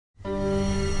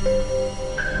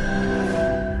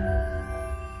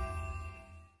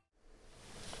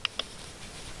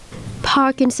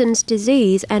Parkinson's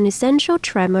disease and essential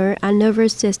tremor are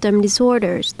nervous system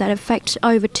disorders that affect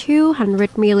over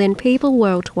 200 million people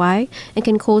worldwide and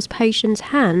can cause patients'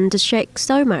 hands to shake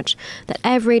so much that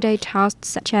everyday tasks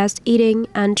such as eating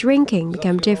and drinking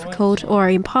become difficult or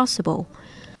impossible.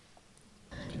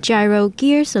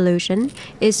 GyroGear solution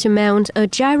is to mount a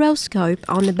gyroscope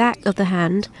on the back of the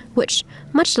hand, which,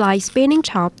 much like spinning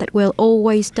top that will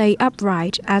always stay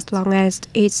upright as long as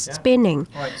it's spinning,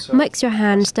 makes your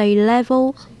hand stay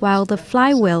level while the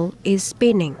flywheel is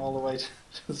spinning. All the way to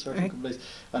the circle complete.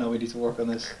 I know we need to work on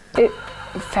this. It's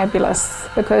fabulous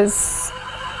because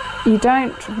you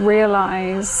don't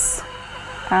realise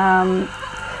how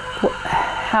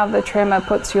the tremor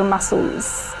puts your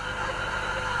muscles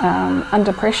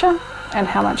under pressure and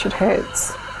how much it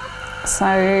hurts.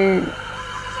 So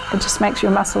it just makes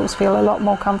your muscles feel a lot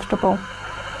more comfortable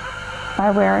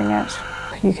by wearing it.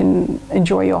 You can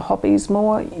enjoy your hobbies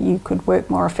more, you could work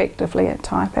more effectively at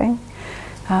typing.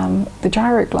 The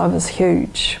gyro glove is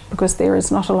huge because there is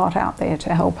not a lot out there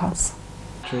to help us.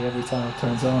 Every time it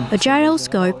turns on. A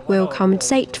gyroscope will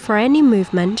compensate for any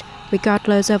movement,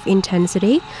 regardless of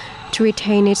intensity, to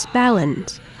retain its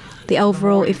balance. The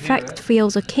overall effect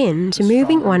feels akin to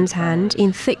moving one's hand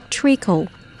in thick treacle,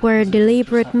 where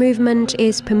deliberate movement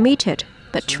is permitted,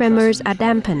 but tremors are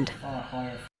dampened.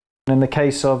 In the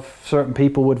case of certain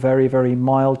people with very, very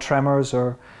mild tremors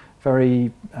or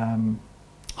very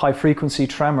high-frequency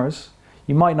tremors,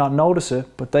 you might not notice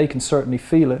it, but they can certainly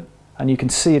feel it, and you can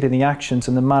see it in the actions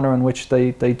and the manner in which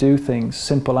they do things,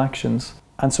 simple actions.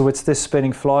 And so it's this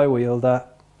spinning flywheel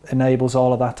that enables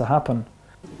all of that to happen.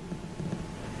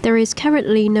 There is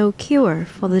currently no cure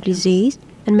for the disease,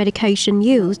 and medication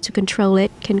used to control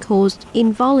it can cause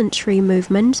involuntary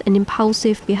movements and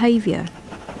impulsive behavior.